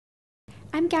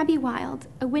I'm Gabby Wild,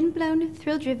 a windblown,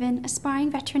 thrill-driven,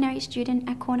 aspiring veterinary student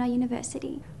at Cornell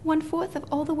University. 1/4 of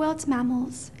all the world's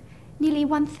mammals, nearly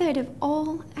 1/3 of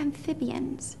all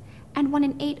amphibians, and 1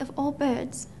 in 8 of all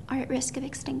birds are at risk of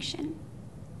extinction.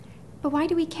 But why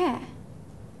do we care?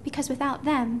 Because without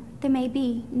them, there may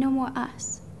be no more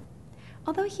us.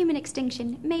 Although human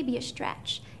extinction may be a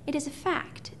stretch, it is a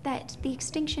fact that the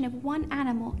extinction of one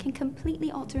animal can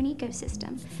completely alter an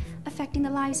ecosystem, affecting the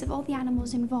lives of all the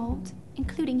animals involved,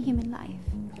 including human life.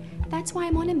 That's why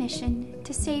I'm on a mission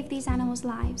to save these animals'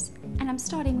 lives, and I'm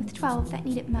starting with 12 that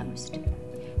need it most.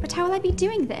 But how will I be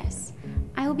doing this?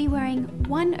 I will be wearing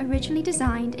one originally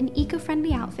designed and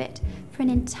eco-friendly outfit for an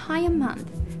entire month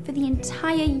for the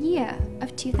entire year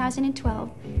of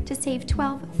 2012 to save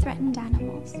 12 threatened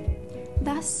animals.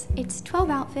 Thus, it's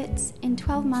 12 outfits in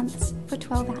 12 months for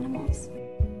 12 animals.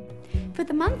 For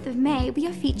the month of May, we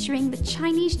are featuring the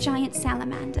Chinese giant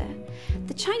salamander.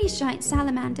 The Chinese giant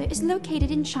salamander is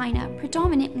located in China,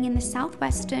 predominantly in the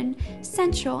southwestern,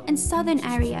 central, and southern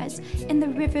areas in the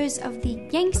rivers of the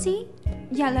Yangtze,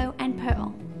 Yellow, and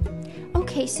Pearl.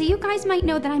 Okay, so you guys might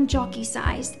know that I'm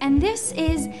jockey-sized, and this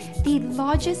is the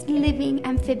largest living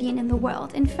amphibian in the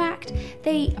world. In fact,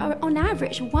 they are on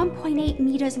average 1.8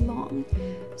 meters long.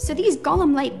 So these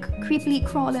golem-like creepily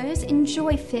crawlers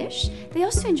enjoy fish. They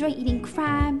also enjoy eating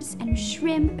crabs and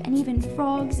shrimp and even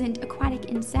frogs and aquatic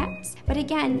insects. But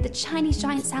again, the Chinese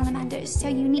giant salamander is so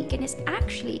unique and is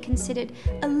actually considered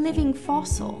a living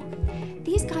fossil.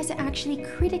 These guys are actually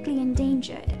critically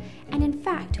endangered, and in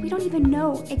fact, we don't even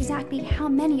know exactly how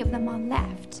many of them are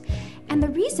left. And the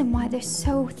reason why they're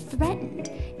so threatened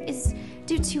is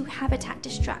due to habitat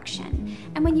destruction.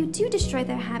 And when you do destroy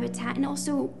their habitat and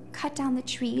also cut down the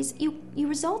trees, you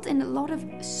result in a lot of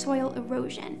soil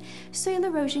erosion. Soil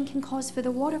erosion can cause for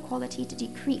the water quality to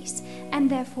decrease, and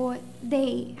therefore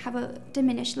they have a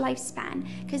diminished lifespan,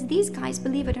 because these guys,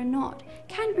 believe it or not,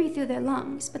 can breathe through their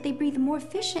lungs, but they breathe more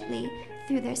efficiently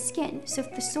through their skin. So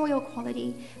if the soil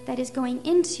quality that is going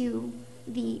into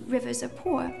the rivers are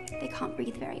poor, they can't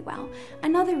breathe very well.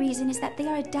 Another reason is that they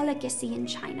are a delicacy in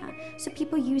China, so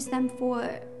people use them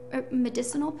for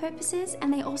medicinal purposes,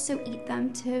 and they also eat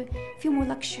them to feel more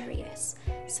luxurious.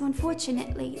 So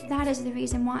unfortunately, that is the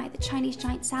reason why the Chinese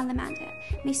giant salamander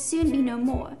may soon be no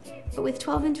more. But with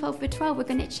 12 and 12 for 12, we're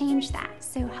going to change that.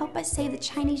 So help us save the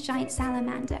Chinese giant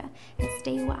salamander and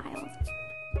stay wild.